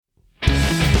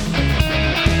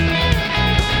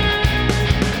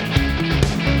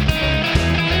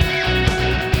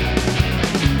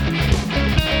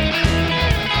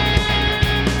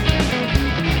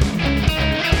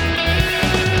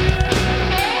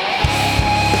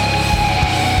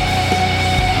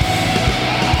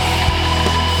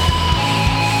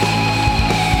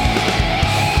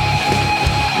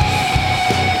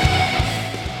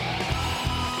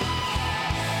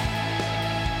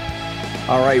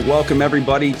right, welcome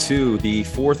everybody to the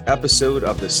fourth episode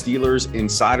of the Steelers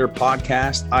Insider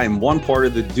Podcast. I am one part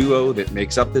of the duo that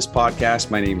makes up this podcast.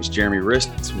 My name is Jeremy Rist,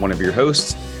 one of your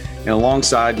hosts, and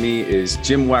alongside me is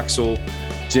Jim Wexel.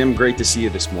 Jim, great to see you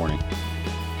this morning.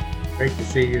 Great to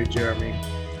see you, Jeremy.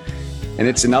 And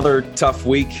it's another tough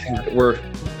week. We're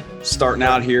starting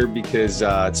out here because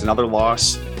it's another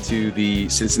loss to the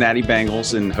Cincinnati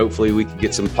Bengals, and hopefully we can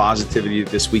get some positivity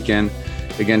this weekend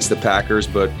against the Packers.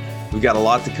 But we've got a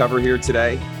lot to cover here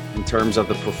today in terms of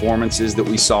the performances that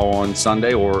we saw on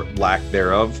Sunday, or lack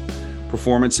thereof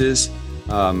performances.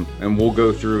 And we'll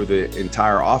go through the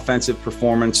entire offensive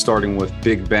performance, starting with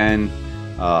Big Ben.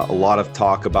 A lot of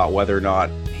talk about whether or not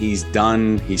he's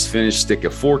done, he's finished, stick a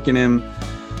fork in him,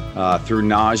 through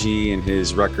Najee and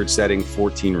his record-setting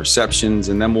 14 receptions.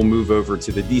 And then we'll move over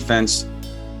to the defense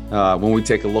when we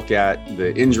take a look at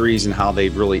the injuries and how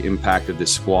they've really impacted the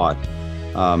squad.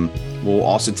 We'll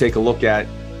also take a look at,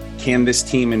 can this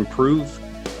team improve,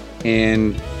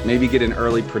 and maybe get an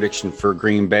early prediction for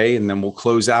Green Bay. And then we'll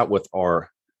close out with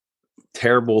our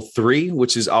terrible three,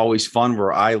 which is always fun,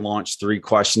 where I launch three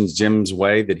questions Jim's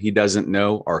way that he doesn't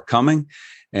know are coming,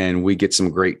 and we get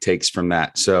some great takes from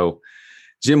that. So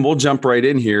Jim, we'll jump right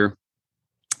in here.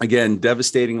 Again,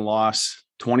 devastating loss,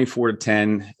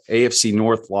 24-10, AFC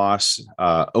North loss,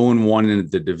 0-1 in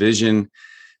the division.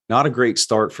 Not a great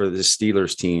start for the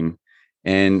Steelers team.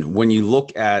 And when you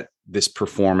look at this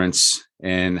performance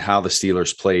and how the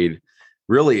Steelers played,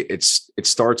 really it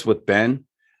starts with Ben.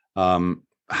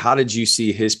 How did you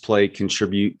see his play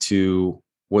contribute to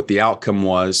what the outcome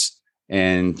was?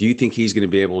 And do you think he's going to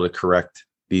be able to correct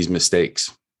these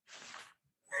mistakes?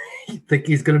 I think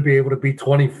he's going to be able to be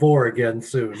 24 again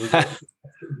soon.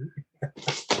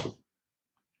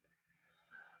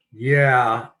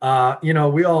 Yeah.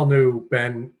 We all knew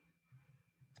Ben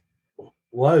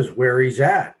was where he's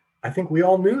at. I think we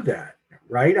all knew that,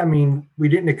 right? I mean, we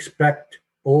didn't expect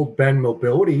old Ben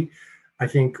mobility. I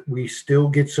think we still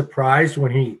get surprised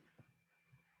when he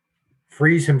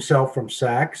frees himself from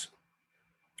sacks.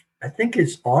 I think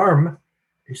his arm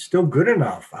is still good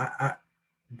enough. I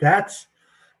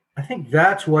think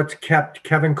that's what's kept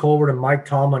Kevin Colbert and Mike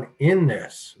Tomlin in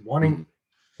this, wanting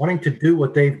to do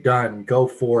what they've done, go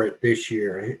for it this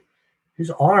year.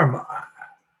 His arm,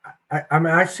 I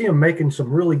mean, I see him making some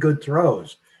really good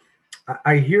throws.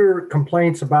 I hear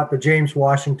complaints about the James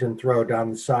Washington throw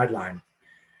down the sideline.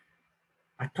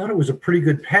 I thought it was a pretty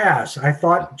good pass. I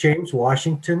thought James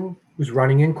Washington was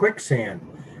running in quicksand.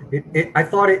 I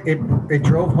thought it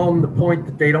drove home the point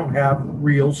that they don't have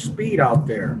real speed out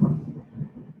there.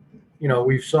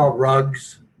 We saw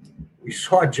Ruggs. We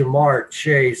saw Jamar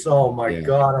Chase. Oh, my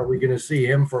God, are we going to see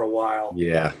him for a while?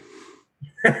 Yeah.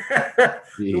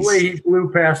 The way he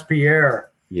flew past Pierre.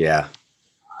 Yeah.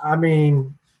 I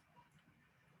mean,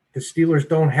 the Steelers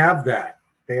don't have that.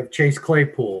 They have Chase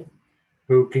Claypool,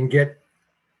 who can get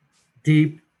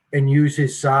deep and use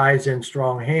his size and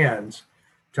strong hands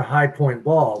to high point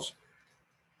balls.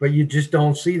 But you just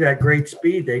don't see that great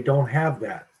speed. They don't have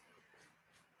that.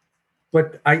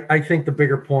 But I think the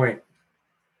bigger point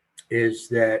is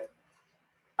that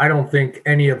I don't think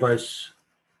any of us,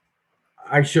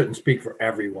 I shouldn't speak for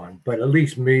everyone, but at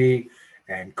least me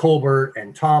and Colbert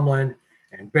and Tomlin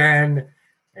and Ben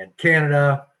and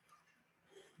Canada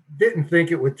didn't think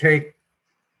it would take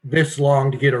this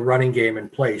long to get a running game in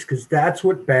place, because that's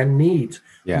what Ben needs.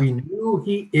 Yeah. We knew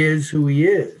he is who he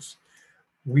is.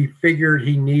 We figured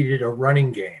he needed a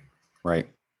running game. Right.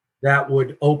 That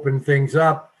would open things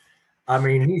up. I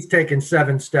mean, he's taken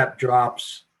 7-step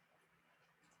drops.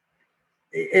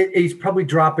 He's probably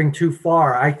dropping too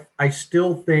far. I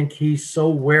still think he's so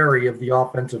wary of the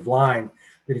offensive line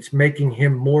that it's making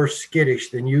him more skittish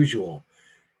than usual.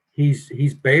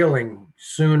 He's bailing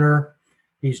sooner.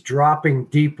 He's dropping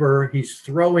deeper. He's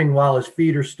throwing while his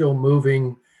feet are still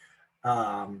moving.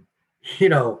 That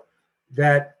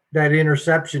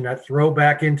interception, that throw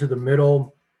back into the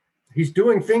middle, he's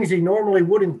doing things he normally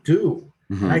wouldn't do.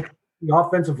 Mm-hmm. The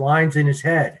offensive line's in his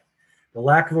head. The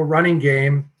lack of a running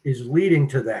game is leading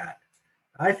to that.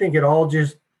 I think we all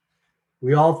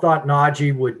thought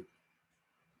Najee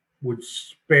would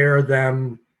spare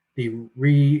them the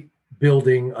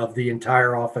rebuilding of the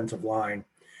entire offensive line.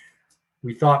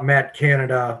 We thought Matt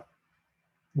Canada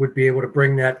would be able to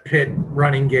bring that Pitt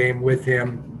running game with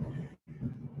him.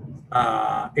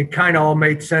 It kind of all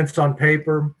made sense on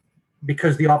paper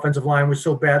because the offensive line was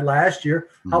so bad last year.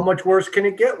 How much worse can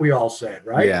it get, we all said,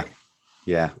 right? Yeah.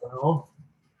 Yeah.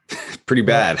 Pretty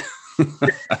bad.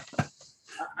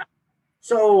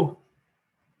 So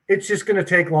it's just going to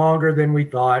take longer than we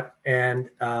thought.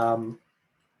 And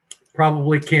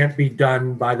probably can't be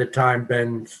done by the time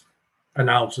Ben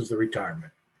announces the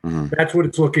retirement. Mm-hmm. That's what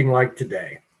it's looking like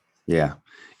today. Yeah.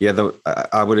 Yeah.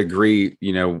 I would agree.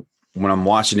 When I'm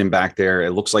watching him back there,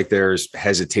 it looks like there's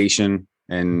hesitation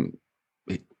and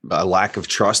a lack of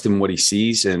trust in what he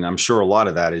sees. And I'm sure a lot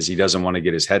of that is he doesn't want to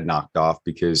get his head knocked off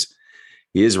because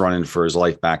he is running for his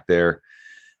life back there.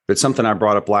 But something I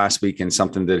brought up last week and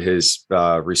something that has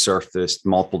resurfaced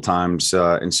multiple times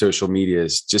in social media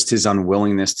is just his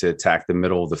unwillingness to attack the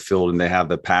middle of the field. And they have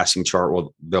the passing chart where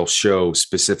they'll show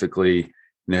specifically,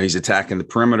 he's attacking the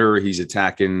perimeter, he's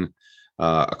attacking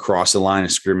across the line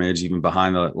of scrimmage, even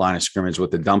behind the line of scrimmage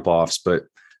with the dump offs. But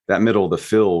that middle of the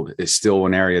field is still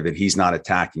an area that he's not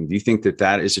attacking. Do you think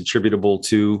that is attributable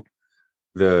to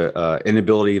the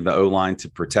inability of the O-line to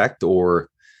protect, or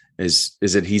is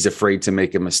it he's afraid to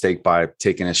make a mistake by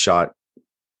taking a shot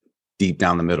deep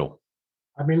down the middle?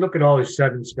 I mean, look at all his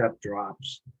 7-step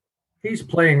drops. He's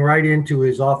playing right into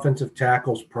his offensive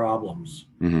tackle's problems.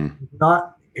 Mm-hmm.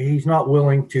 He's not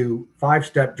willing to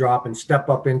 5-step drop and step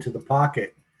up into the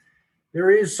pocket.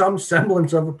 There is some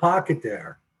semblance of a pocket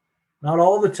there. Not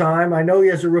all the time. I know he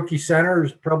has a rookie center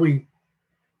who's probably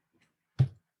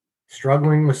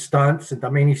struggling with stunts. I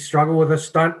mean, he struggled with a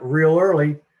stunt real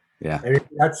early. Yeah. And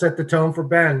that set the tone for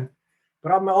Ben.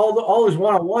 But all his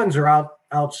one-on-ones are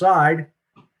outside,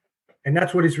 and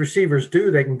that's what his receivers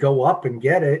do. They can go up and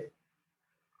get it.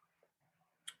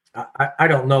 I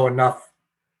don't know enough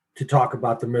to talk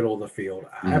about the middle of the field.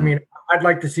 I mean, I'd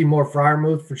like to see more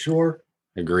Freiermuth for sure.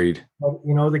 Agreed. But,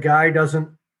 the guy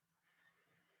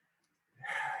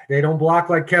they don't block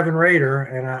like Kevin Rader.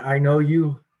 And I know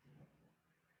you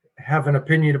have an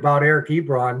opinion about Eric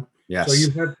Ebron. Yes. So you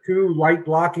have 2 light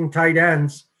blocking tight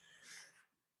ends.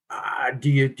 Do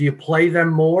you play them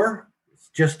more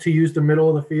just to use the middle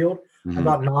of the field? Mm-hmm. How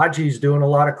about Najee's doing a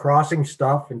lot of crossing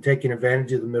stuff and taking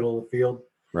advantage of the middle of the field?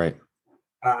 Right.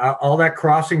 All that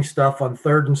crossing stuff on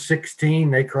 3rd and 16,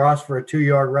 they cross for a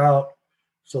 2-yard route.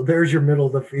 So there's your middle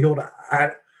of the field.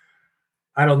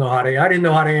 I don't know I didn't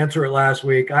know how to answer it last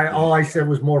week. All I said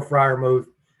was more Freiermuth.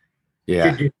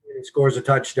 Yeah. He scores a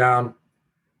touchdown,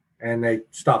 and they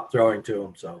stopped throwing to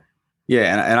him. So.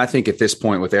 Yeah, and I think at this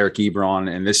point with Eric Ebron,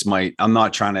 and I'm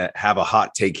not trying to have a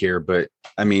hot take here, but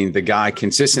I mean, the guy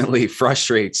consistently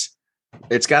frustrates.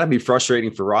 It's got to be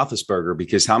frustrating for Roethlisberger,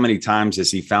 because how many times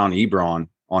has he found Ebron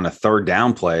on a 3rd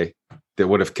down play that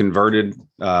would have converted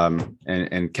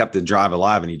and kept the drive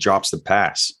alive, and he drops the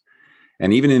pass.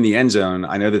 And even in the end zone,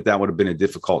 I know that would have been a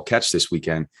difficult catch this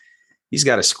weekend. He's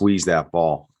got to squeeze that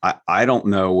ball. I don't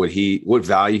know what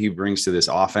value he brings to this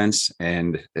offense.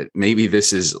 And maybe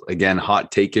this is, again,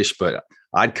 hot take-ish, but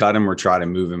I'd cut him or try to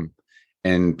move him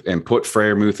and put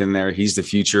Freiermuth in there. He's the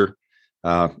future.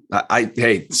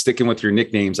 Hey, sticking with your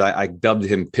nicknames, I dubbed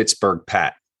him Pittsburgh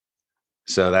Pat.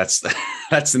 So that's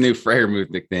the new Freiermuth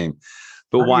nickname.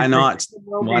 But why not?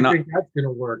 Why not? Think that's going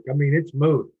to work? I mean, it's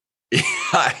Muth.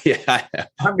 Yeah.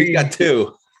 I mean, we got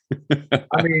 2.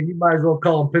 I mean, you might as well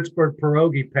call him Pittsburgh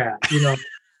Pierogi Pat.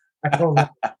 I don't know.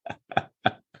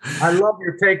 I love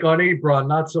your take on Ebron,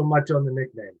 not so much on the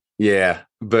nickname. Yeah,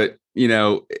 but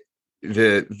the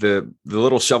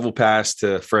little shovel pass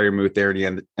to Freiermuth there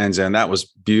in the end zone, that was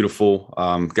beautiful.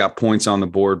 Got points on the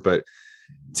board, but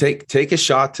take a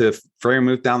shot to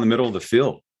Freiermuth down the middle of the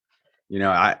field.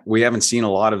 We haven't seen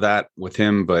a lot of that with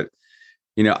him, but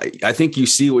I think you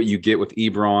see what you get with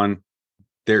Ebron.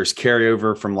 There's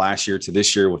carryover from last year to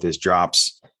this year with his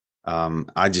drops.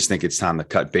 I just think it's time to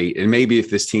cut bait. And maybe if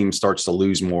this team starts to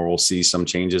lose more, we'll see some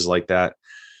changes like that.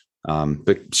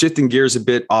 But shifting gears a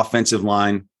bit, offensive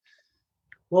line.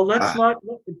 Well, let's not.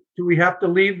 Do we have to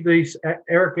leave the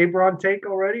Eric Ebron take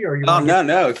already? Or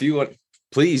no. If you want,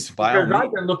 please. Because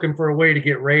I've been looking for a way to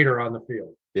get Rader on the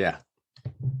field. Yeah.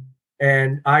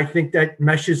 And I think that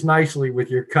meshes nicely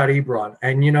with your cut Ebron.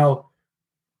 And,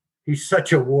 he's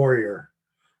such a warrior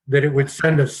that it would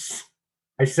send us,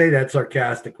 I say that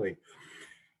sarcastically,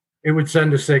 it would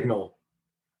send a signal.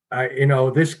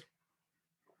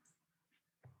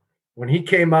 When he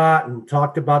came out and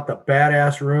talked about the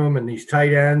badass room and these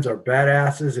tight ends are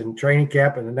badasses in training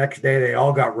camp, and the next day they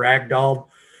all got ragdolled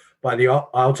by the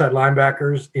outside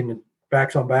linebackers in the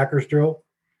backs on backers drill.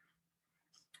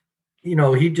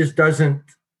 He just doesn't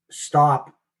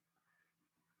stop.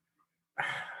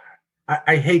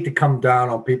 I hate to come down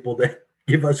on people that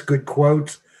give us good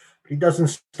quotes, but he doesn't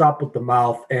stop with the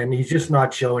mouth, and he's just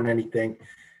not showing anything.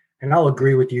 And I'll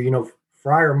agree with you.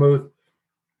 Freiermuth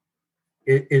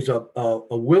is a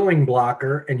willing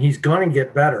blocker, and he's going to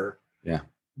get better. Yeah.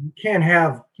 You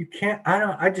have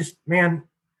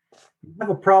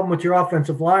a problem with your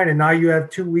offensive line, and now you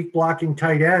have 2 weak blocking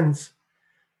tight ends.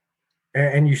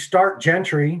 and you start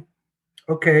Gentry.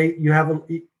 Okay,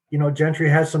 Gentry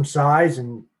has some size,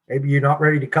 and maybe you're not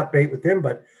ready to cut bait with him,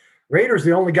 but Rader's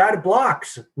the only guy that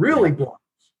blocks, really blocks.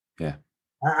 Yeah.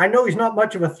 I know he's not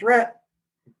much of a threat,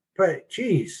 but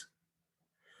geez.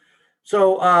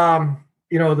 So,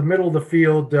 the middle of the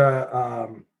field,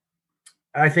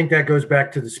 I think that goes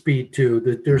back to the speed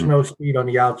too. There's no speed on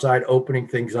the outside opening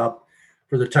things up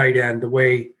for the tight end the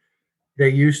way they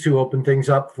used to open things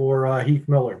up for Heath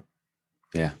Miller.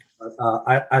 Yeah.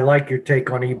 I like your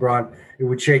take on Ebron. It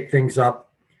would shake things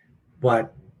up,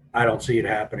 but I don't see it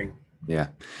happening. Yeah.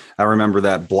 I remember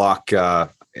that block. I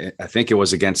think it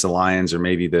was against the Lions or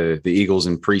maybe the Eagles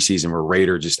in preseason where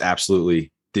Rader just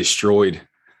absolutely destroyed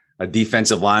a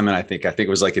defensive lineman. I think it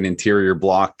was like an interior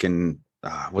block, and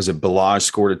was it Balaj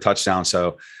scored a touchdown.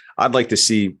 So I'd like to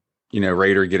see,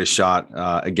 Rader get a shot.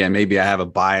 Again, maybe I have a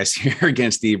bias here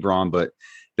against Ebron, but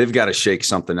they've got to shake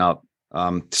something up.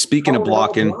 Speaking of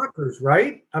blocking, blockers,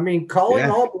 right? I mean, calling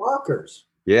all blockers.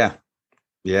 Yeah.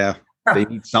 Yeah. They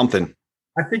need something.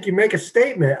 I think you make a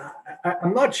statement.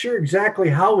 I'm not sure exactly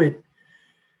how it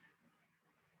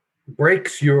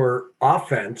breaks your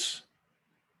offense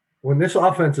when this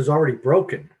offense is already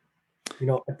broken.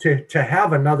 To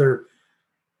have another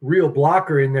real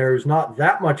blocker in there is not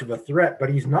that much of a threat, but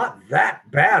he's not that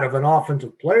bad of an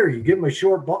offensive player. You give him a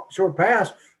short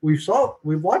pass. We've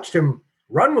watched him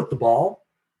run with the ball.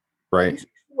 Right. He's a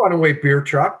runaway beer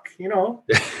truck,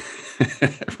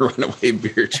 Runaway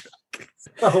beer truck.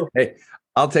 So, hey,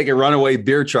 I'll take a runaway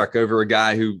beer truck over a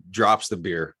guy who drops the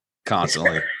beer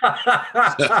constantly.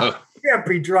 So, can't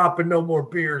be dropping no more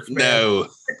beers, man. No.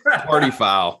 Party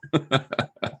foul.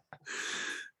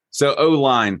 So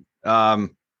O-line,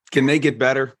 can they get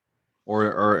better?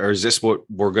 Or is this what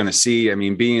we're going to see? I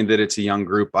mean, being that it's a young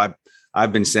group,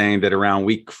 I've been saying that around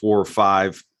week 4 or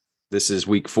 5, this is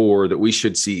week 4, that we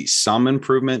should see some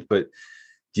improvement. But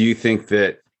do you think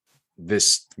that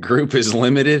this group is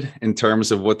limited in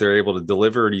terms of what they're able to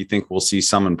deliver? Or do you think we'll see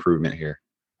some improvement here?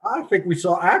 I think we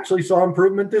actually saw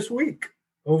improvement this week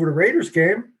over the Raiders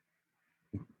game.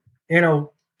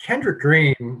 Kendrick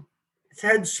Green, his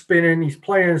head's spinning. He's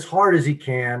playing as hard as he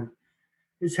can.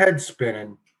 His head's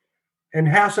spinning. And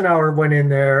Hassenauer went in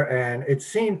there, and it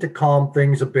seemed to calm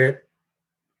things a bit.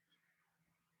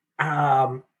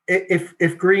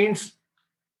 If Green's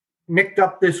nicked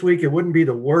up this week, it wouldn't be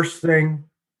the worst thing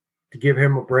to give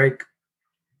him a break.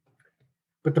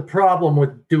 But the problem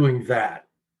with doing that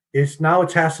is now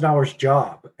it's Hassenauer's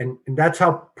job, and that's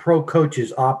how pro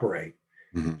coaches operate.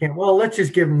 Mm-hmm. Well, let's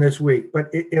just give him this week. But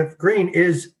if Green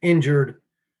is injured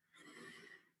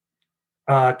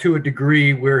to a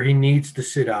degree where he needs to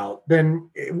sit out, then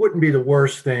it wouldn't be the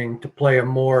worst thing to play a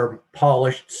more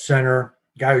polished center,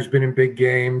 guy who's been in big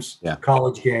games,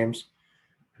 college games,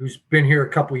 who's been here a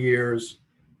couple years.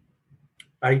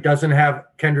 He doesn't have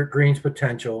Kendrick Green's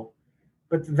potential,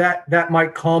 but that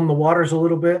might calm the waters a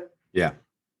little bit. Yeah.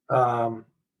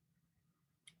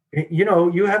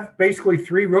 You have basically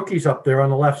 3 rookies up there on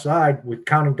the left side with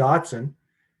counting Dotson.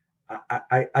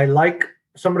 I like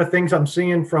some of the things I'm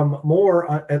seeing from Moore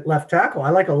at left tackle.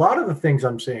 I like a lot of the things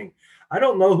I'm seeing. I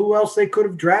don't know who else they could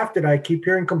have drafted. I keep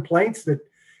hearing complaints that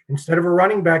instead of a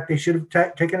running back, they should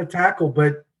have taken a tackle,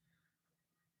 but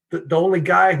the only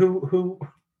guy who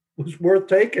was worth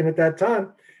taking at that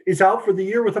time is out for the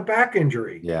year with a back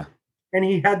injury. Yeah. And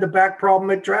he had the back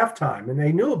problem at draft time, and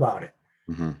they knew about it.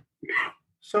 Mm-hmm.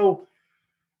 So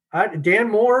Dan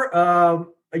Moore,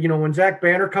 when Zach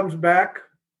Banner comes back,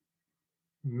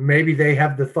 maybe they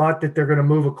have the thought that they're going to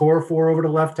move a core 4 over to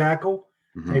left tackle.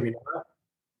 Mm-hmm. Maybe not.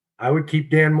 I would keep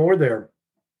Dan Moore there,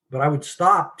 but I would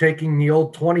stop taking the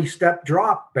old 20-step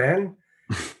drop, Ben.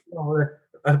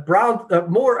 Brown,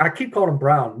 Moore, I keep calling him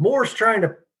Brown. Moore's trying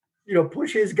to,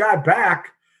 push his guy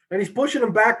back, and he's pushing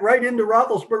him back right into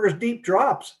Roethlisberger's deep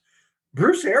drops.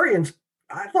 Bruce Arians,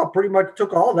 I thought, pretty much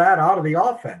took all that out of the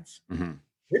offense. Mm-hmm.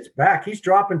 It's back. He's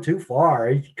dropping too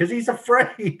far because he's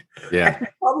afraid. Yeah. And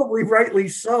probably rightly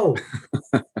so.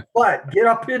 But get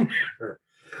up in there.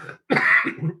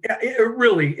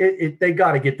 They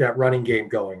got to get that running game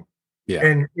going. Yeah.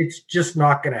 And it's just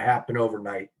not going to happen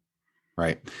overnight.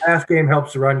 Right. Pass game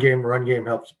helps the run game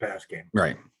helps the pass game.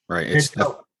 Right. Right.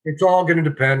 It's all going to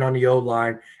depend on the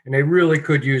O-line, and they really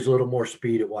could use a little more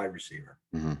speed at wide receiver.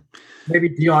 Mm-hmm. Maybe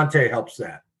Deontay helps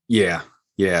that. Yeah.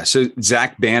 Yeah. So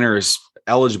Zach Banner is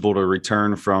eligible to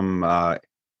return from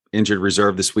injured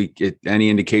reserve this week. Any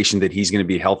indication that he's going to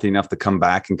be healthy enough to come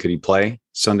back, and could he play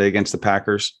Sunday against the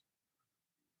Packers?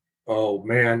 Oh,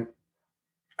 man.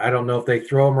 I don't know if they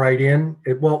throw him right in.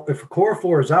 If a core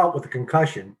 4 is out with a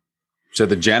concussion. So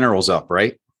the general's up,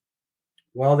 right?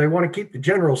 Well, they want to keep the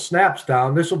general snaps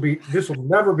down. This will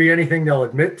never be anything they'll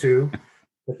admit to,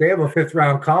 but they have a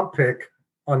 5th-round comp pick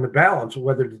on the balance of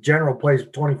whether the general plays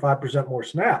 25% more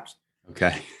snaps.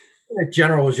 Okay. The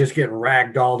general was just getting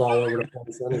ragdolled all over the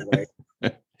place anyway.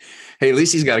 Hey, at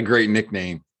least he's got a great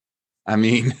nickname. I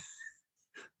mean,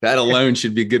 that alone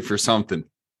should be good for something.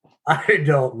 I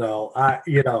don't know.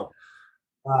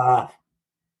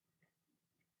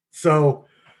 So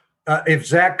if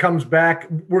Zach comes back,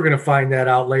 we're going to find that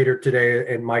out later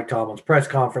today in Mike Tomlin's press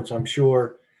conference, I'm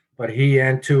sure. But he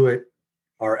and Tuitt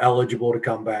are eligible to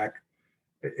come back.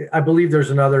 I believe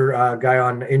there's another guy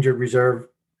on injured reserve.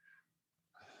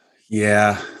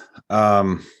 Yeah.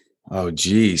 Oh,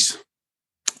 geez.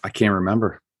 I can't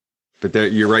remember. But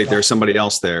you're right. There's somebody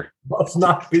else there. Must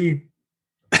not be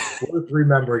worth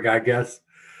remembering, I guess.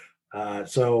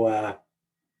 So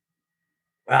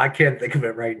I can't think of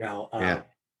it right now. Yeah.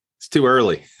 It's too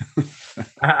early.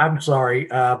 I'm sorry,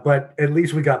 but at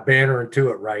least we got Banner and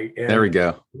Tuitt right. And, there we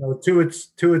go.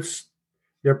 Tuitt's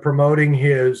they're promoting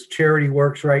his charity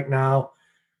works right now,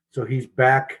 so he's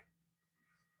back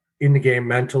in the game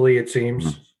mentally, it seems.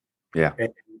 Mm-hmm. Yeah.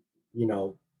 And,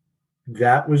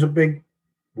 that was a big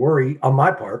worry on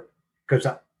my part because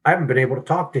I haven't been able to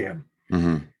talk to him.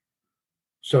 Mm-hmm.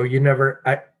 So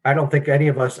I don't think any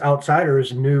of us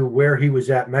outsiders knew where he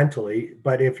was at mentally,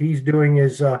 but if he's doing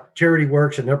his charity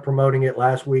works and they're promoting it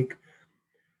last week,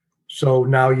 so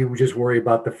now you just worry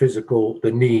about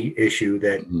the knee issue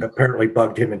that apparently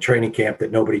bugged him in training camp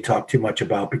that nobody talked too much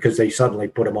about because they suddenly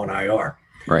put him on IR.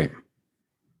 Right.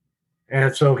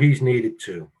 And so he's needed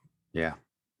too. Yeah.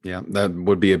 Yeah. That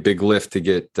would be a big lift to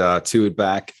get Tuitt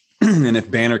back. And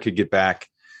if Banner could get back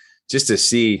just to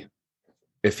see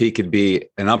if he could be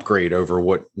an upgrade over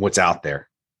what's out there.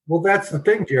 Well, that's the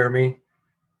thing, Jeremy.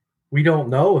 We don't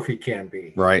know if he can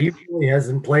be. Right. He really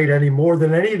hasn't played any more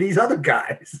than any of these other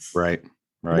guys. Right.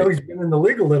 I know he's been in the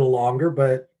league a little longer,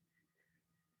 but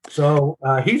so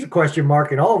he's a question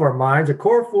mark in all of our minds. A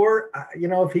core four,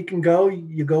 if he can go,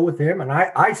 you go with him. And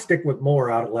I stick with Moore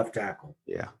out at left tackle.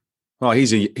 Yeah. Well,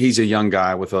 he's a young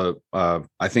guy with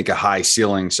I think a high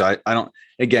ceiling. So I don't,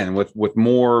 again, with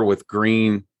Moore, with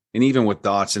Green, and even with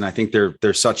Dotson, I think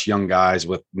they're such young guys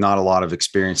with not a lot of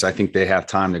experience. I think they have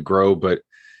time to grow. But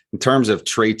in terms of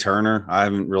Trey Turner, I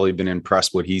haven't really been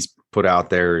impressed what he's put out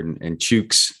there. And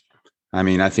Chooks, I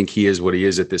mean, I think he is what he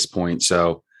is at this point.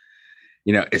 So,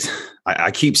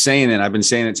 I keep saying it. I've been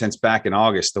saying it since back in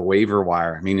August, the waiver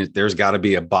wire. I mean, there's got to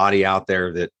be a body out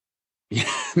there that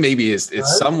maybe is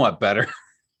somewhat better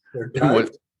than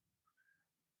what.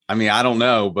 I mean, I don't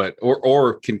know, but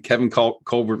or can Kevin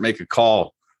Colbert make a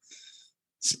call?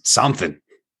 Something.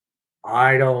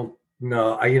 I don't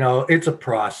know. It's a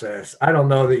process. I don't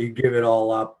know that you give it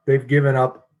all up. They've given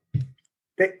up.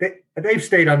 They've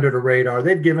stayed under the radar.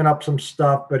 They've given up some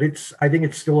stuff, but I think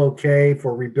it's still okay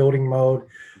for rebuilding mode.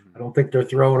 I don't think they're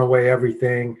throwing away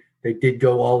everything. They did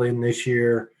go all in this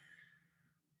year.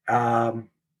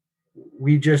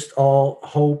 We just all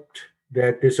hoped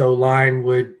that this O-line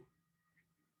would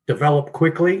develop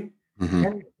quickly,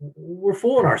 and we're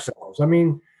fooling ourselves. I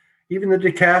mean, even the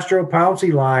DeCastro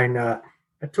Pouncey line,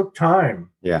 it took time.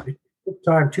 Yeah. It took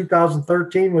time.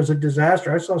 2013 was a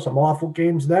disaster. I saw some awful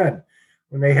games then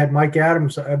when they had Mike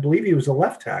Adams. I believe he was a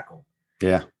left tackle.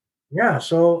 Yeah. Yeah.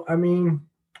 So, I mean,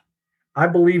 I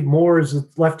believe Moore is a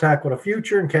left tackle of the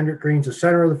future and Kendrick Green's the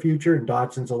center of the future and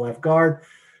Dotson's a left guard.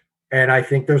 And I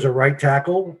think there's a right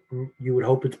tackle. You would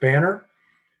hope it's Banner.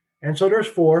 And so there's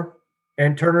 4.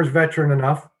 And Turner's veteran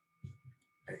enough.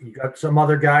 You got some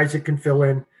other guys that can fill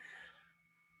in.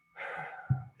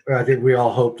 I think we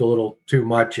all hoped a little too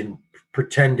much and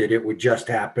pretended it would just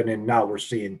happen. And now we're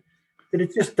seeing that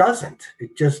it just doesn't.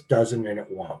 It just doesn't, and it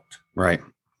won't. Right.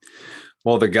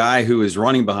 Well, the guy who is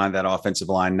running behind that offensive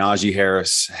line, Najee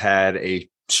Harris, had a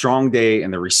strong day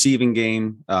in the receiving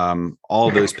game. All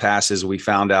of those passes we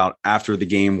found out after the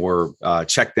game were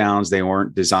checkdowns. They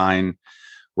weren't design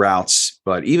routes.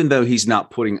 But even though he's not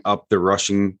putting up the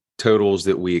rushing totals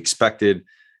that we expected,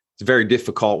 it's very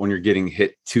difficult when you're getting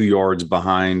hit 2 yards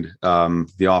behind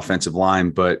the offensive line.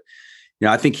 But,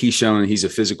 I think he's shown he's a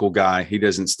physical guy. He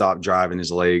doesn't stop driving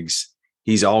his legs.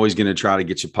 He's always going to try to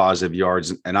get you positive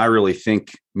yards. And I really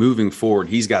think moving forward,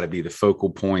 he's got to be the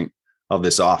focal point of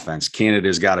this offense.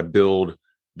 Canada's got to build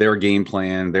their game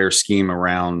plan, their scheme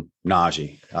around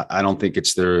Najee. I don't think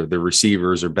it's the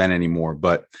receivers or Ben anymore.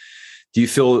 But do you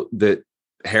feel that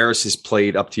Harris has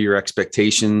played up to your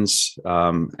expectations?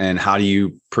 And how do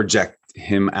you project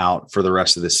him out for the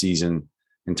rest of the season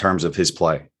in terms of his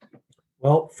play?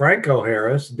 Well, Franco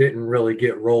Harris didn't really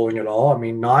get rolling at all. I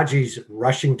mean, Najee's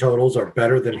rushing totals are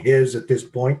better than his at this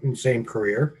point in the same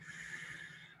career.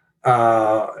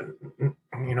 Uh,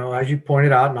 as you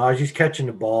pointed out, Najee's catching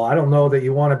the ball. I don't know that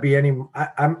you want to be any.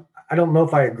 I don't know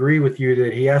if I agree with you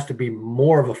that he has to be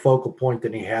more of a focal point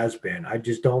than he has been. I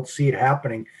just don't see it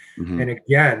happening. Mm-hmm. And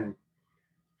again,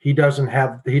 he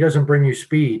doesn't bring you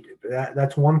speed.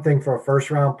 That's one thing for a first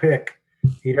round pick.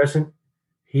 He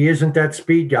isn't that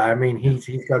speed guy. I mean,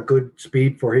 he's got good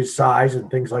speed for his size and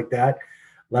things like that.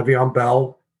 Le'Veon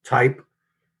Bell type,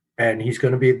 and he's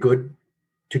going to be a good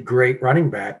to great running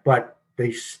back. But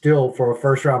they still, for a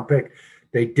first round pick,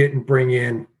 they didn't bring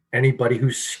in anybody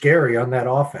who's scary on that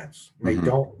offense. They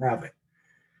don't have it.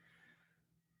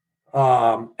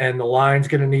 And the line's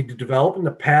going to need to develop, and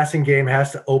the passing game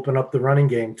has to open up the running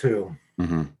game too.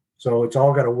 Mm-hmm. So it's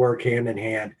all got to work hand in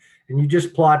hand. And you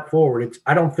just plot forward.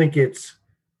 I don't think it's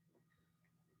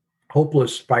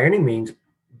hopeless by any means,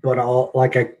 but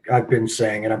I've been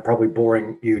saying, and I'm probably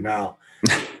boring you now,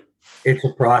 it's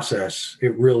a process.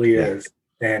 It really is.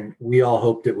 And we all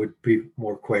hoped it would be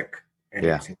more quick.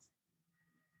 And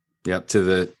Yep. To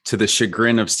the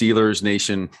chagrin of Steelers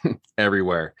Nation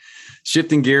everywhere.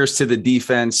 Shifting gears to the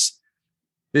defense,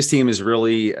 this team is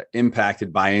really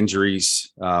impacted by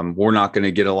injuries. We're not going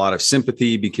to get a lot of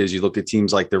sympathy because you look at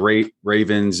teams like the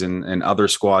Ravens and other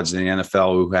squads in the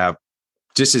NFL who have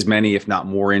just as many, if not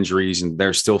more injuries, and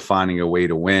they're still finding a way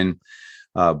to win.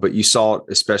 But you saw it,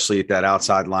 especially at that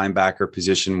outside linebacker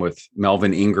position with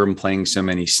Melvin Ingram playing so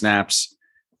many snaps.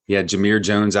 He had Jameer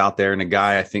Jones out there and a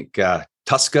guy, I think,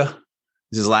 Tuska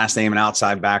is his last name, an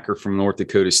outside backer from North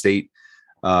Dakota State.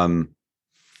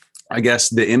 I guess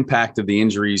the impact of the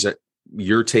injuries,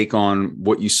 your take on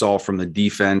what you saw from the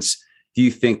defense, do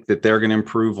you think that they're going to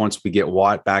improve once we get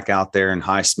Watt back out there and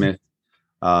Highsmith?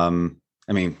 I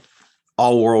mean,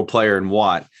 all-world player in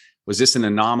Watt. Was this an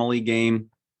anomaly game?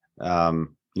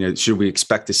 Should we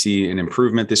expect to see an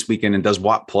improvement this weekend? And does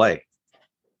Watt play?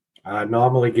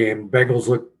 Anomaly game. Bengals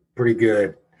look pretty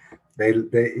good.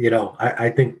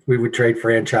 I think we would trade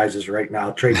franchises right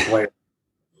now, trade players.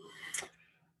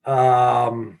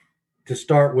 To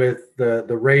start with,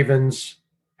 the Ravens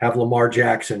have Lamar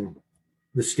Jackson.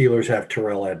 The Steelers have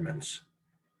Terrell Edmonds.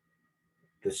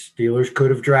 The Steelers could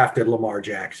have drafted Lamar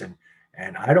Jackson,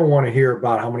 and I don't want to hear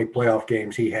about how many playoff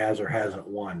games he has or hasn't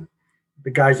won.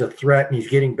 The guy's a threat, and he's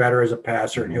getting better as a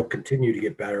passer, and he'll continue to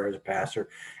get better as a passer.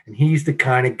 And he's the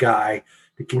kind of guy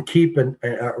that can keep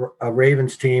a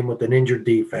Ravens team with an injured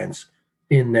defense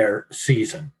in their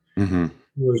season. Mm-hmm.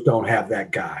 Steelers don't have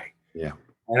that guy. Yeah.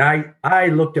 And I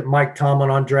looked at Mike Tomlin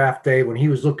on draft day when he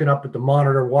was looking up at the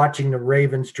monitor, watching the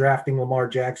Ravens drafting Lamar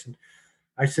Jackson.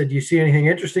 I said, "Do you see anything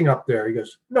interesting up there?" He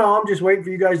goes, "No, I'm just waiting for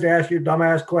you guys to ask your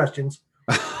dumbass questions."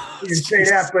 He didn't say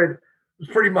that, but it was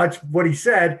pretty much what he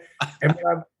said. And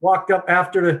when I walked up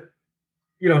after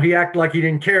he acted like he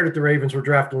didn't care that the Ravens were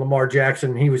drafting Lamar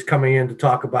Jackson. He was coming in to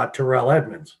talk about Terrell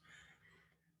Edmonds.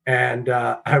 And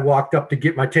I walked up to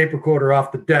get my tape recorder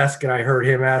off the desk, and I heard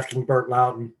him asking Burt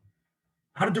Loudon,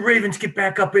 "How did the Ravens get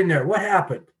back up in there? What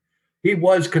happened?" He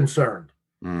was concerned.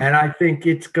 And I think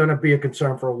it's going to be a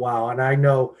concern for a while. And I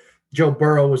know Joe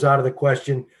Burrow was out of the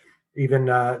question. Even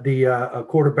the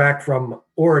quarterback from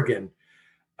Oregon,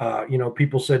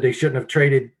 people said they shouldn't have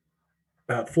traded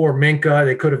for Minka.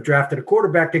 They could have drafted a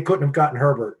quarterback. They couldn't have gotten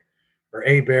Herbert or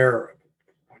Bear or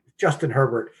Justin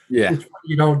Herbert. Yeah.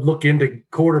 You don't look into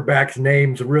quarterbacks'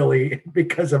 names really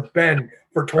because of Ben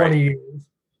for 20 years.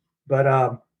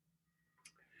 But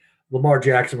Lamar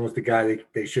Jackson was the guy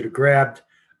they should have grabbed.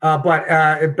 But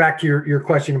back to your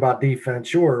question about defense,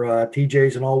 sure,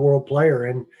 TJ's an all-world player.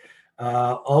 And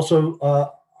also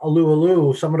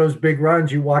Alu, some of those big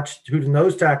runs, you watched who the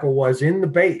nose tackle was in the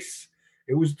base.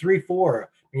 It was 3-4.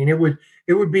 I mean,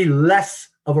 it would be less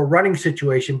of a running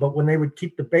situation, but when they would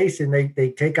keep the base and they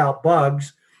take out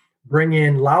Bugs, bring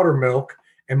in Loudermilk,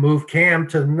 and move Cam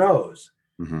to the nose.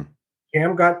 Mm-hmm.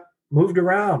 Cam got moved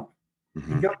around.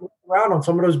 Mm-hmm. He got moved around on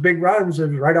some of those big runs. It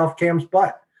was right off Cam's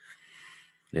butt.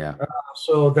 Yeah.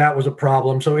 So that was a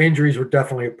problem. So injuries were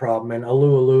definitely a problem. And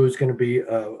Alu is going to be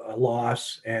a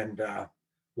loss. And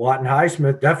Watt and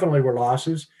Highsmith definitely were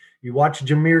losses. You watch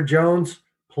Jameer Jones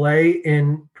play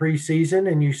in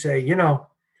preseason and you say,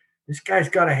 this guy's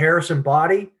got a Harrison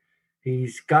body.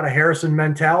 He's got a Harrison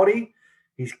mentality.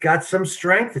 He's got some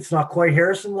strength. It's not quite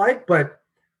Harrison-like, but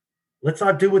let's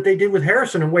not do what they did with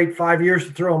Harrison and wait 5 years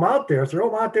to throw him out there. Throw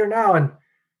him out there now. And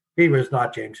he was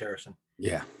not James Harrison.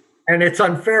 Yeah. And it's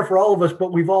unfair for all of us,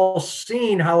 but we've all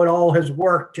seen how it all has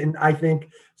worked. And I think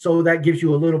so that gives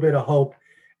you a little bit of hope.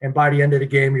 And by the end of the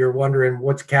game, you're wondering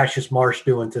what's Cassius Marsh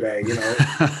doing today,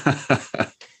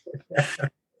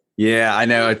 Yeah, I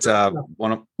know. It's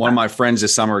one of my friends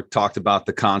this summer talked about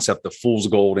the concept of fool's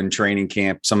gold in training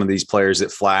camp. Some of these players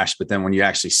that flash, but then when you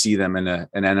actually see them in an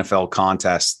NFL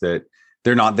contest, that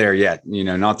they're not there yet.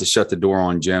 Not to shut the door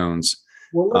on Jones.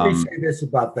 Well, let me say this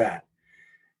about that.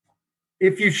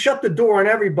 If you shut the door on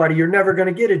everybody, you're never going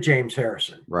to get a James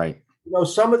Harrison. Right.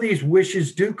 Some of these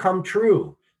wishes do come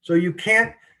true. So you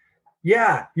can't.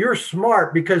 Yeah, you're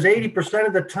smart because 80%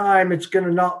 of the time it's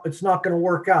not going to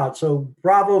work out. So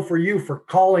bravo for you for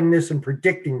calling this and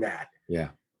predicting that. Yeah.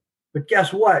 But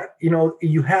guess what?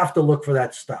 You have to look for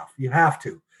that stuff. You have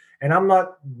to. And I'm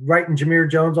not writing Jameer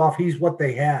Jones off. He's what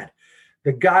they had.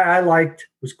 The guy I liked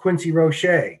was Quincy Roche.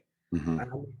 Mm-hmm.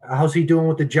 How's he doing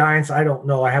with the Giants? I don't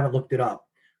know. I haven't looked it up.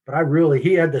 But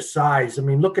he had the size. I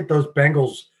mean, look at those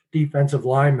Bengals defensive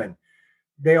linemen.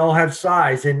 They all have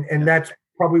size, and that's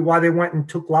probably why they went and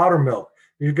took Loudermilk.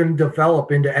 They're going to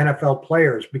develop into NFL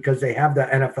players because they have the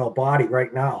NFL body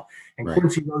right now. And right.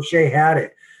 Quincy Roche had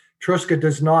it. Truska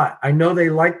does not. I know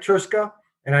they like Truska,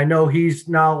 and I know he's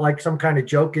now like some kind of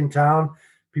joke in town.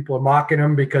 People are mocking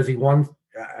him because he won.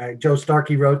 Joe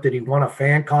Starkey wrote that he won a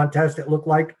fan contest, it looked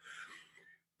like.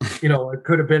 It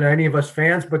could have been any of us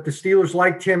fans, but the Steelers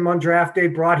liked him on draft day,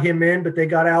 brought him in, but they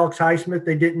got Alex Highsmith.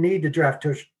 They didn't need to draft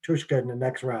Tushka in the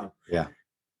next round. Yeah.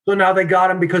 So now they got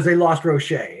him because they lost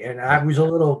Roche, and I was a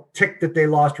little ticked that they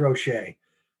lost Roche.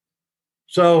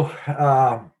 So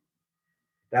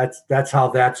that's how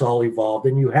that's all evolved,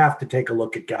 and you have to take a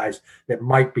look at guys that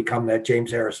might become that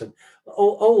James Harrison.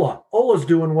 Ola's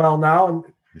doing well now, and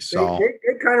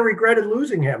they kind of regretted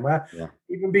losing him.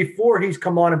 Even before he's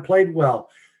come on and played well.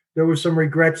 There were some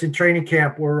regrets in training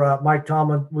camp where Mike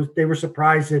Tomlin they were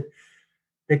surprised that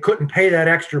they couldn't pay that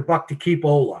extra buck to keep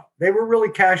Ola. They were really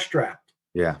cash strapped.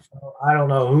 Yeah. So I don't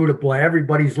know who to blame.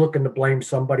 Everybody's looking to blame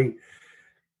somebody.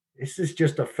 This is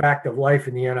just a fact of life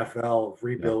in the NFL of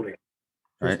rebuilding.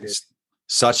 Yeah. Right.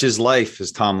 Such is life,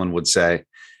 as Tomlin would say.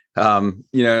 And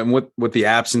with the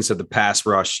absence of the pass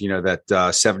rush,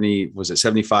 that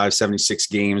 75, 76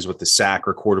 games with the sack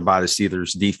recorded by the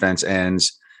Steelers defense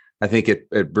ends. I think it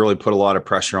really put a lot of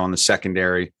pressure on the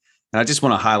secondary. And I just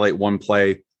want to highlight one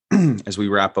play as we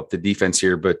wrap up the defense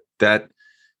here, but that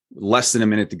less than a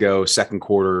minute to go, second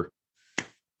quarter,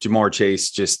 Jamar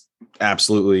Chase just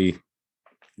absolutely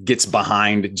gets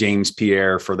behind James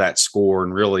Pierre for that score.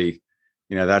 And really,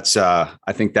 that's I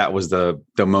think that was the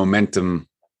momentum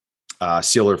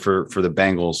sealer for the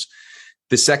Bengals.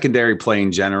 The secondary play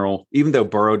in general, even though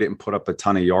Burrow didn't put up a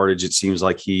ton of yardage, it seems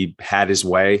like he had his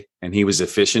way and he was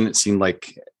efficient. It seemed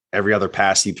like every other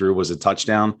pass he threw was a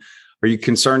touchdown. Are you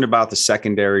concerned about the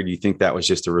secondary? Do you think that was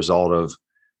just a result of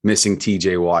missing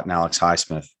TJ Watt and Alex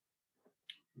Highsmith?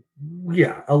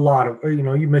 Yeah, a lot of,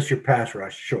 you miss your pass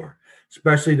rush, sure.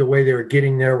 Especially the way they were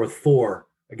getting there with 4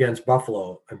 against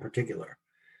Buffalo in particular.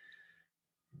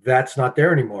 That's not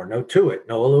there anymore. No Tuitt,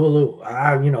 no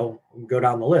Alualu. Go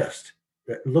down the list.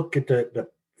 Look at the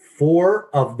 4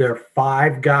 of their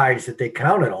 5 guys that they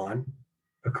counted on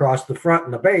across the front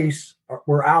and the base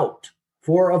were out.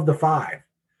 4 of the 5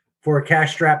 for a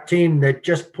cash-strapped team that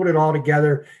just put it all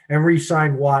together and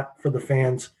re-signed Watt for the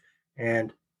fans,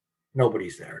 and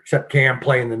nobody's there except Cam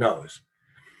playing the nose.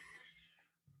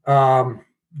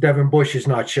 Devin Bush is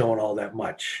not showing all that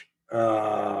much.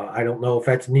 I don't know if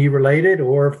that's knee-related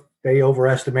or if they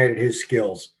overestimated his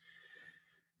skills.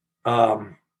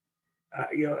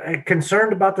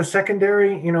 Concerned about the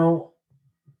secondary,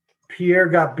 Pierre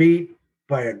got beat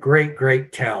by a great,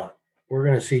 great talent. We're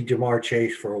going to see Jamar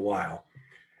Chase for a while.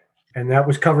 And that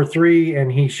was cover 3,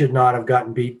 and he should not have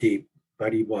gotten beat deep,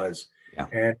 but he was. Yeah.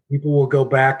 And people will go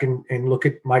back and look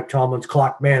at Mike Tomlin's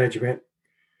clock management.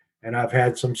 And I've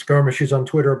had some skirmishes on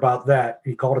Twitter about that.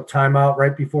 He called a timeout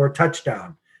right before a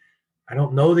touchdown. I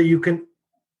don't know that you can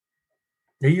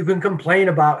complain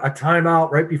about a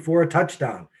timeout right before a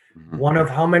touchdown. Mm-hmm. One of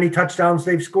how many touchdowns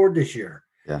they've scored this year.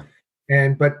 Yeah.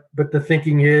 And but the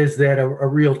thinking is that a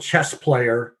real chess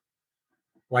player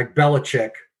like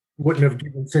Belichick wouldn't have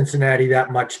given Cincinnati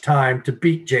that much time to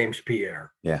beat James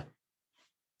Pierre. Yeah.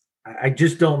 I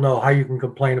just don't know how you can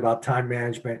complain about time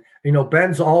management.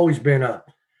 Ben's always been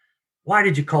why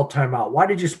did you call timeout? Why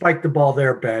did you spike the ball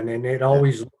there, Ben? And it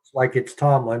always looks like it's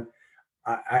Tomlin.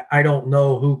 I don't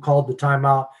know who called the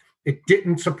timeout. It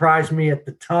didn't surprise me at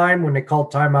the time when they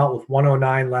called timeout with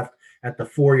 1:09 left at the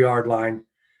 4-yard line.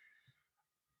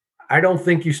 I don't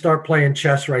think you start playing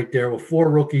chess right there with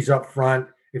 4 rookies up front.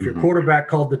 If your quarterback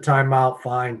called the timeout,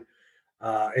 fine.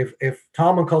 If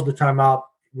Tomlin called the timeout,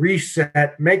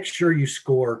 reset, make sure you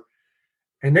score.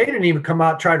 And they didn't even come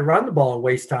out and try to run the ball and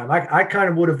waste time. I kind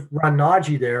of would have run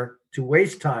Najee there to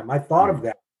waste time. I thought of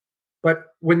that. But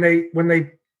when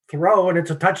they throw and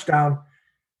it's a touchdown,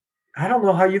 I don't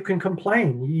know how you can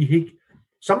complain.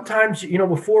 Sometimes,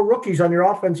 with 4 rookies on your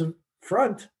offensive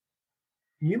front,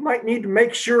 you might need to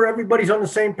make sure everybody's on the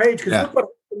same page, because look what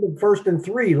happened in 1st and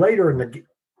 3 later in the game.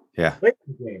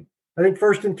 I think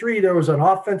 1st and 3, there was an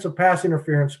offensive pass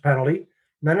interference penalty, and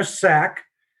then a sack.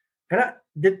 And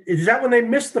is that when they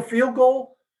missed the field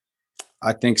goal?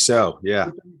 I think so,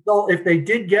 yeah. So if they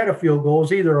did get a field goal, it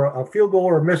was either a field goal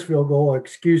or a missed field goal.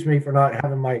 Excuse me for not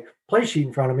having my play sheet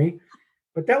in front of me.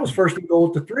 But that was 1st and goal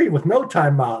at the 3 with no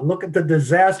timeout. Look at the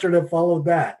disaster that followed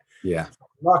that. Yeah.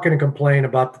 I'm not going to complain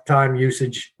about the time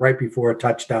usage right before a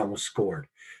touchdown was scored.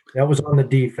 That was on the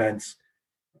defense.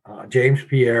 James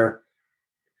Pierre,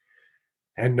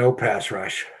 and no pass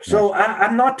rush. So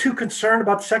I'm not too concerned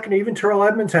about the second. Even Terrell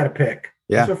Edmonds had a pick.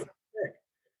 Yeah.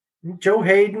 Joe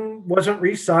Hayden wasn't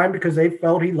re-signed because they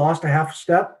felt he lost a half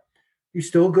step. He's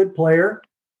still a good player,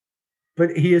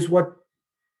 but he is what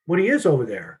he is over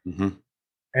there. Mm-hmm.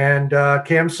 And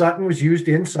Cam Sutton was used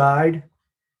inside,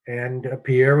 and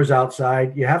Pierre was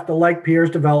outside. You have to like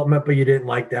Pierre's development, but you didn't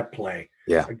like that play.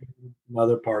 Yeah. Again,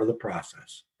 another part of the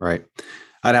process. Right.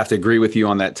 I'd have to agree with you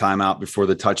on that timeout before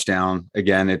the touchdown.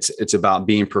 Again, it's about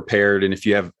being prepared. And if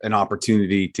you have an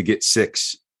opportunity to get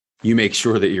 6, you make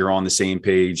sure that you're on the same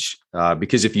page,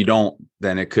 because if you don't,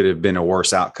 then it could have been a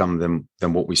worse outcome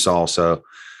than what we saw. So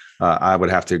I would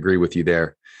have to agree with you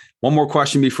there. One more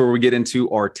question before we get into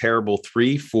our terrible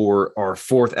 3 for our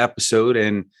 4th episode.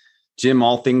 And Jim,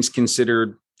 all things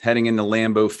considered, heading into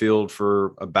Lambeau Field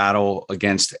for a battle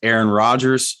against Aaron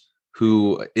Rodgers,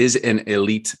 who is an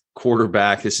elite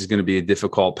quarterback. This is going to be a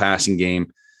difficult passing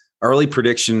game. Early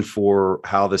prediction for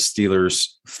how the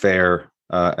Steelers fare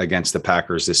against the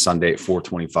Packers this Sunday at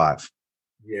 4:25.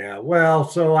 Yeah, well,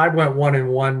 so I went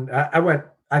 1-1. I went,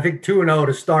 I think, 2-0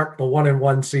 to start the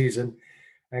 1-1 season,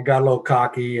 and got a little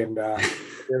cocky, and they're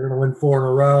going to win 4 in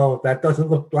a row. If that doesn't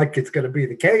look like it's going to be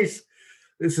the case,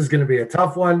 this is going to be a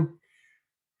tough one.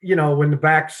 When the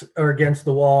backs are against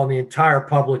the wall and the entire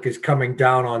public is coming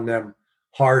down on them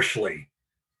harshly.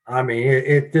 I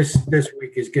mean, this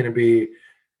week is going to be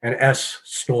an S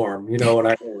storm. You know what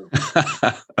I mean?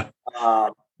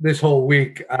 This whole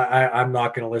week, I'm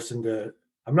not going to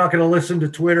listen to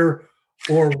Twitter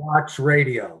or watch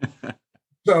radio.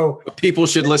 So people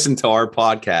should listen to our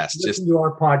podcast. Listen to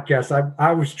our podcast.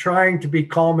 I was trying to be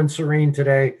calm and serene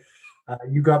today.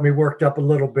 You got me worked up a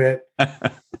little bit.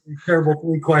 These terrible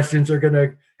 3 questions are going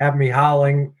to have me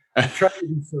howling. I'm trying to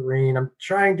be serene. I'm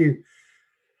trying to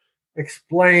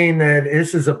explain that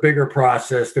this is a bigger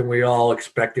process than we all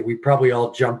expected. We probably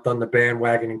all jumped on the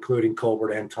bandwagon, including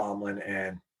Colbert and Tomlin,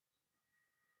 and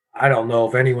I don't know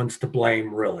if anyone's to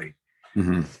blame, really.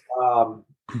 Mm-hmm.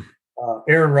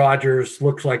 Aaron Rodgers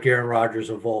looks like Aaron Rodgers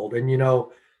of old, and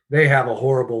they have a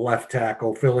horrible left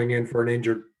tackle filling in for an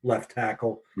injured left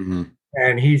tackle. Mm-hmm.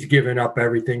 And he's given up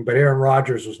everything. But Aaron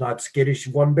Rodgers was not skittish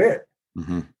one bit.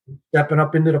 Mm-hmm. Stepping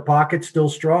up into the pocket, still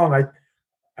strong.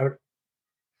 I'm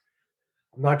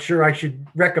not sure I should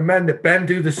recommend that Ben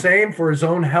do the same for his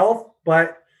own health,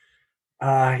 but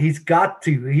he's got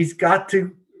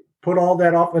to put all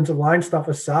that offensive line stuff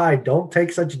aside. Don't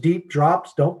take such deep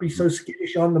drops. Don't be so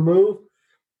skittish on the move.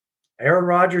 Aaron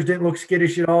Rodgers didn't look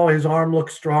skittish at all. His arm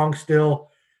looks strong still.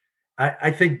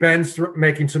 I think Ben's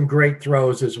making some great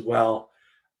throws as well,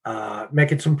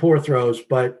 making some poor throws,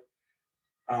 but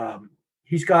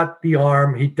he's got the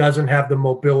arm. He doesn't have the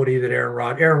mobility that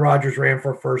Aaron Rodgers ran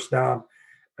for a first down.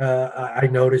 I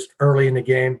noticed early in the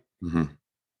game. Mm-hmm.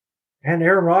 And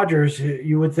Aaron Rodgers,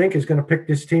 you would think, is going to pick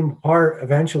this team apart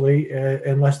eventually,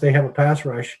 unless they have a pass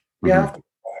rush. You have to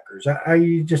Packers.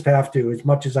 You just have to. As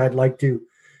much as I'd like to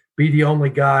be the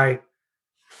only guy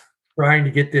trying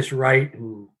to get this right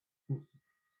and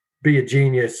be a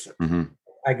genius,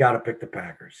 I got to pick the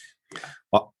Packers. Yeah.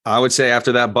 Well, I would say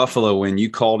after that Buffalo win,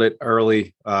 you called it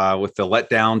early with the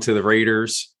letdown to the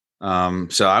Raiders.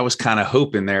 So I was kind of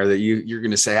hoping there that you're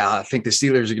going to say, I think the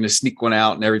Steelers are going to sneak one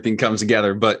out and everything comes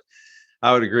together. But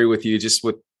I would agree with you, just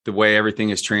with the way everything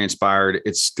has transpired.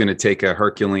 It's going to take a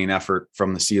Herculean effort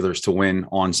from the Steelers to win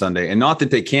on Sunday. And not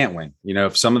that they can't win.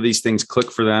 If some of these things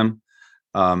click for them,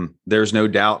 there's no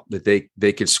doubt that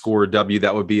they could score a W.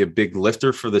 That would be a big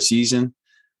lifter for the season.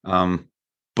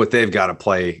 But they've got to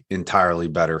play entirely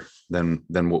better than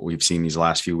what we've seen these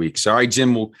last few weeks. All right,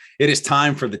 Jim, it is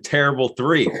time for the terrible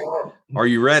 3. Are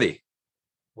you ready?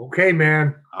 Okay,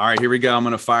 man. All right, here we go. I'm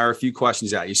going to fire a few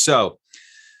questions at you. So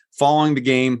following the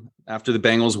game after the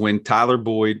Bengals win, Tyler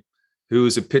Boyd, who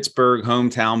is a Pittsburgh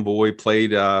hometown boy,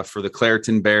 played for the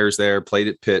Clareton Bears there, played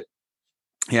at Pitt.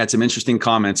 He had some interesting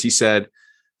comments. He said,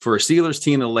 for a Steelers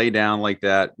team to lay down like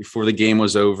that before the game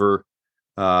was over,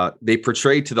 they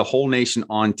portrayed to the whole nation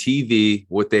on TV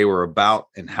what they were about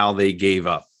and how they gave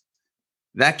up.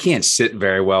 That can't sit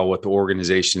very well with the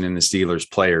organization and the Steelers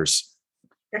players.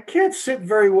 It can't sit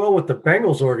very well with the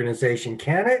Bengals organization,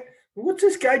 can it? What's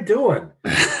this guy doing?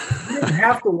 You didn't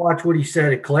have to watch what he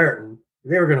said at Clareton.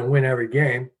 They were going to win every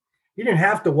game. You didn't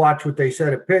have to watch what they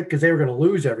said at Pitt because they were going to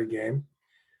lose every game.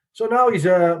 So now he's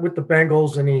with the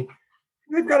Bengals, and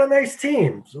they've got a nice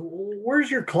team. So where's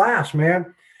your class,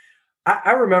 man?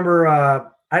 I remember,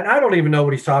 and I don't even know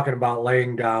what he's talking about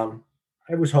laying down.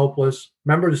 It was hopeless.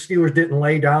 Remember, the Steelers didn't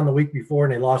lay down the week before,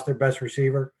 and they lost their best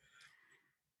receiver.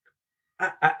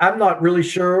 I'm not really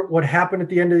sure what happened at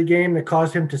the end of the game that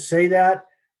caused him to say that,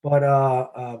 but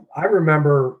I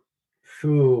remember,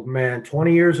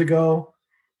 20 years ago,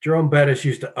 Jerome Bettis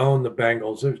used to own the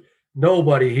Bengals. There's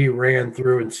nobody he ran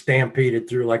through and stampeded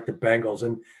through like the Bengals,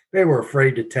 and they were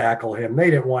afraid to tackle him. They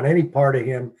didn't want any part of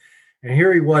him. And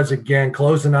here he was again,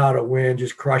 closing out a win,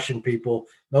 just crushing people.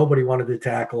 Nobody wanted to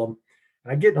tackle him.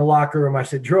 And I get in the locker room. I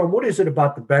said, Jerome, what is it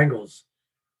about the Bengals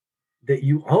that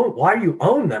you own? Why do you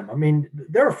own them? I mean,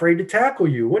 they're afraid to tackle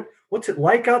you. What's it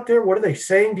like out there? What are they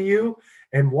saying to you?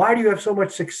 And why do you have so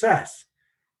much success?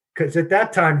 Because at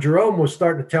that time, Jerome was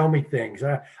starting to tell me things.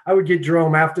 I would get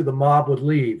Jerome after the mob would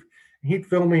leave. He'd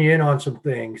fill me in on some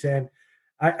things. And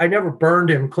I never burned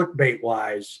him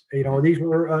clickbait-wise. These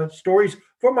were stories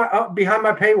from behind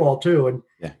my paywall, too. And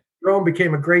yeah. Jerome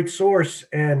became a great source.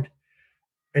 And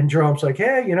Jerome's like,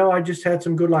 hey, I just had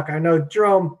some good luck. I know,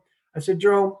 Jerome. I said,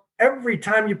 Jerome, every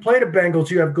time you play the Bengals,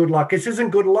 you have good luck. This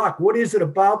isn't good luck. What is it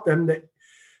about them that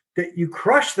you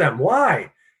crush them?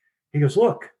 Why? He goes,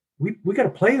 look, we got to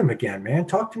play them again, man.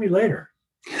 Talk to me later.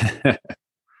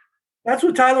 That's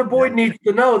what Tyler Boyd needs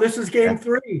to know. This is game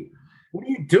 3. What are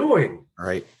you doing?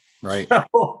 Right.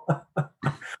 So,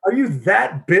 are you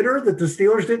that bitter that the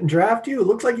Steelers didn't draft you? It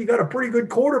looks like you got a pretty good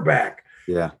quarterback.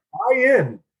 Yeah. Buy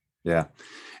in. Yeah.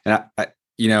 And I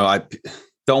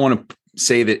don't want to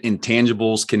say that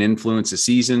intangibles can influence a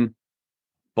season,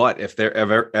 but if there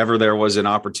ever there was an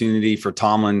opportunity for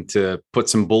Tomlin to put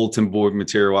some bulletin board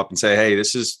material up and say, hey,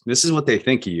 this is what they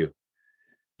think of you.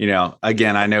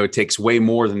 Again, I know it takes way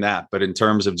more than that, but in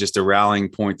terms of just a rallying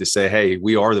point to say, hey,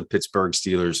 we are the Pittsburgh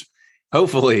Steelers,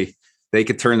 hopefully they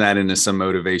could turn that into some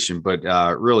motivation, but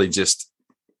really just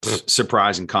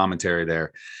surprising commentary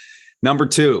there. Number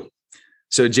 2.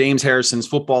 So James Harrison's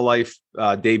Football Life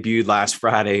debuted last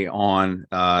Friday on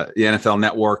the NFL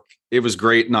Network. It was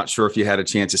great. Not sure if you had a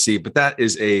chance to see it, but that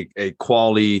is a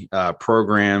quality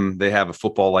program. They have a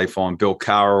Football Life on Bill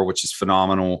Cowher, which is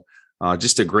phenomenal.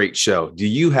 Just a great show. Do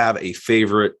you have a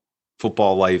favorite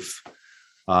Football Life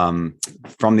from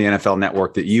the NFL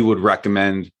Network that you would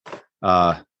recommend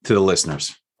to the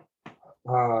listeners?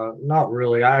 Not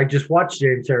really. I just watched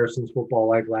James Harrison's Football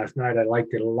Life last night. I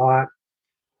liked it a lot.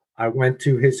 I went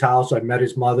to his house. I met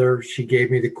his mother. She gave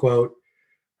me the quote,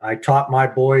 I taught my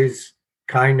boys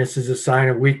kindness is a sign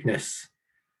of weakness.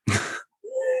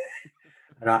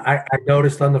 And I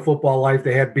noticed on the Football Life,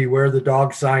 they had Beware the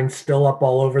Dog signs still up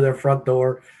all over their front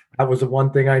door. That was the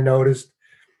one thing I noticed.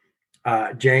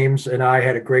 James and I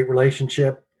had a great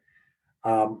relationship.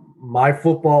 My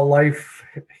Football Life,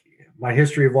 my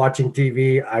history of watching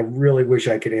TV, I really wish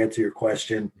I could answer your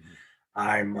question.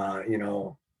 I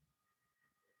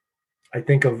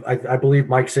believe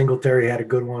Mike Singletary had a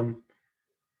good one.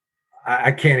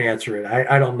 I can't answer it.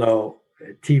 I don't know.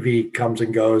 TV comes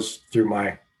and goes through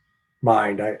my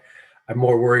mind. I'm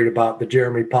more worried about the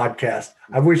Jeremy podcast.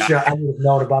 I wish I would have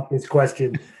known about this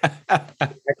question. I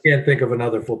can't think of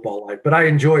another Football Life, but I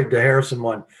enjoyed the Harrison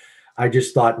one. I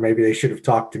just thought maybe they should have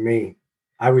talked to me.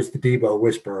 I was the Debo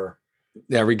whisperer.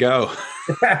 There we go.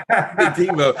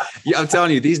 Debo. Yeah, I'm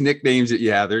telling you, these nicknames that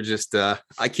you have, they're just,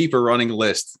 I keep a running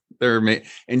list.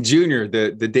 And Junior,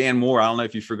 the Dan Moore, I don't know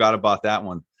if you forgot about that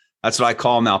one. That's what I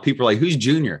call him now. People are like, who's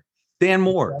Junior? Dan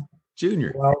Moore,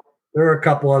 Junior. Well, there are a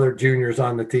couple other juniors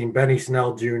on the team. Benny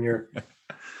Snell Jr.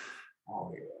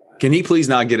 Oh, yeah. Can he please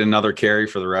not get another carry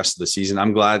for the rest of the season?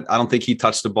 I'm glad. I don't think he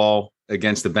touched the ball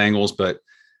against the Bengals, but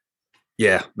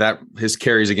yeah, his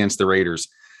carries against the Raiders.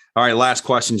 All right, last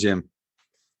question, Jim.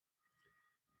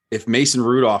 If Mason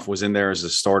Rudolph was in there as a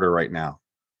starter right now,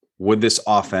 would this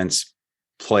offense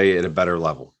play at a better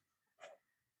level?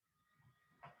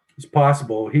 It's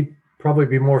possible. He'd probably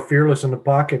be more fearless in the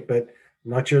pocket, but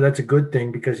I'm not sure that's a good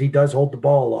thing because he does hold the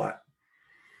ball a lot.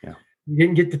 Yeah. He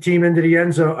didn't get the team into the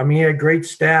end zone. I mean, he had great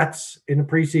stats in the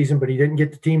preseason, but he didn't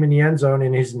get the team in the end zone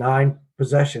in his 9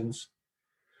 possessions.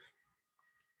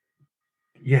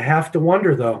 You have to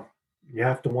wonder, though. You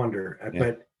have to wonder. Yeah.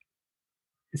 But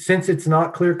since it's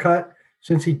not clear cut,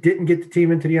 since he didn't get the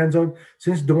team into the end zone,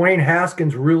 since Dwayne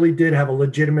Haskins really did have a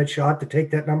legitimate shot to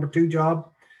take that number 2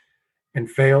 job and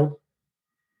failed,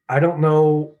 I don't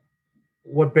know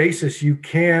what basis you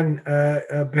can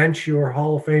bench your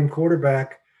Hall of Fame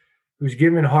quarterback who's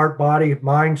given heart, body,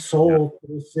 mind, soul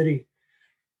to the city.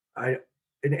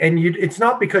 It's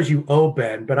not because you owe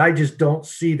Ben, but I just don't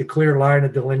see the clear line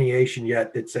of delineation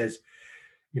yet that says,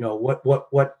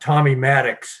 what Tommy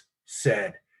Maddox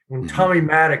said. When Tommy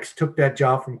Maddox took that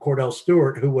job from Cordell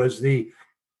Stewart, who was the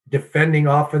defending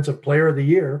offensive player of the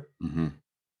year,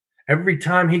 every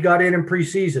time he got in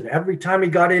preseason, every time he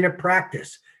got in at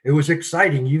practice, it was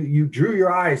exciting. You drew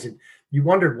your eyes and you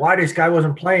wondered why this guy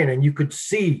wasn't playing, and you could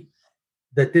see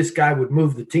that this guy would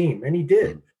move the team, and he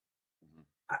did.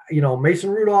 Mason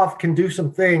Rudolph can do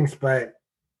some things, but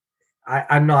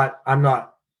I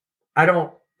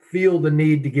don't feel the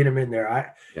need to get him in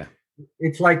there.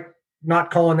 It's like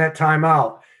not calling that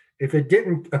timeout. If it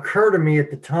didn't occur to me at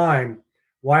the time,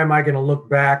 why am I going to look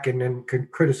back and then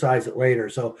criticize it later?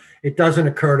 So it doesn't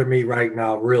occur to me right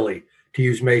now, really, to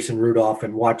use Mason Rudolph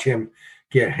and watch him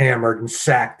get hammered and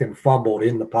sacked and fumbled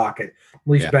in the pocket. At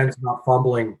least Ben's not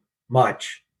fumbling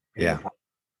much. Yeah.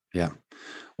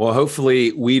 Well,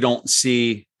 hopefully we don't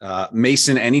see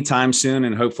Mason anytime soon,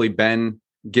 and hopefully Ben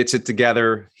gets it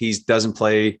together. He doesn't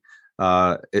play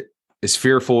as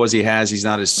fearful as he has. He's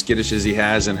not as skittish as he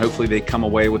has, and hopefully they come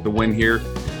away with the win here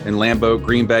in Lambeau,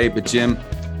 Green Bay. But Jim,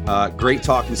 great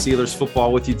talking Steelers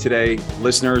football with you today.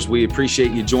 Listeners, we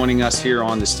appreciate you joining us here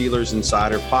on the Steelers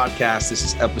Insider Podcast. This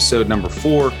is episode number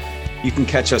 4. You can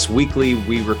catch us weekly.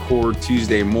 We record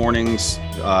Tuesday mornings,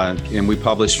 and we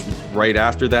publish right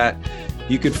after that.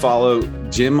 You could follow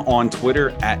Jim on Twitter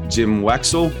at Jim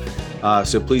Wexel.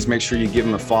 So please make sure you give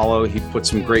him a follow. He puts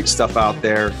some great stuff out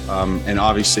there. And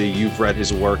obviously you've read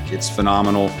his work. It's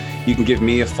phenomenal. You can give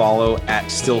me a follow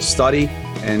at Still Study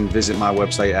and visit my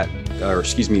website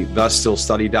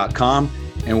thestillstudy.com.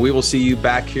 And we will see you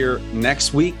back here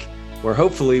next week, where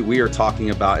hopefully we are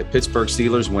talking about a Pittsburgh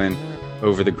Steelers win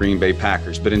over the Green Bay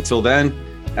Packers. But until then,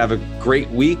 have a great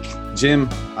week. Jim,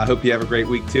 I hope you have a great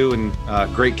week too, and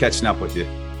great catching up with you.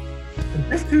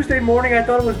 This Tuesday morning, I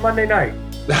thought it was Monday night.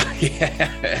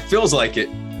 Yeah, it feels like it.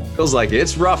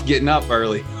 It's rough getting up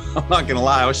early. I'm not going to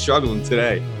lie. I was struggling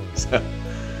today. So.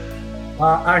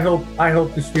 I hope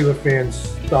the Steeler fans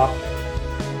stop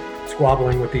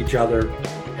squabbling with each other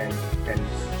and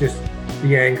just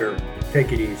the anger.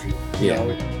 Take it easy.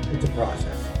 It's a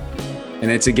process. And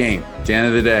it's a game. At the end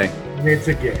of the day. And it's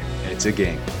a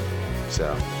game.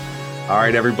 So, all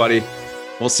right, everybody.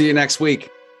 We'll see you next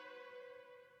week.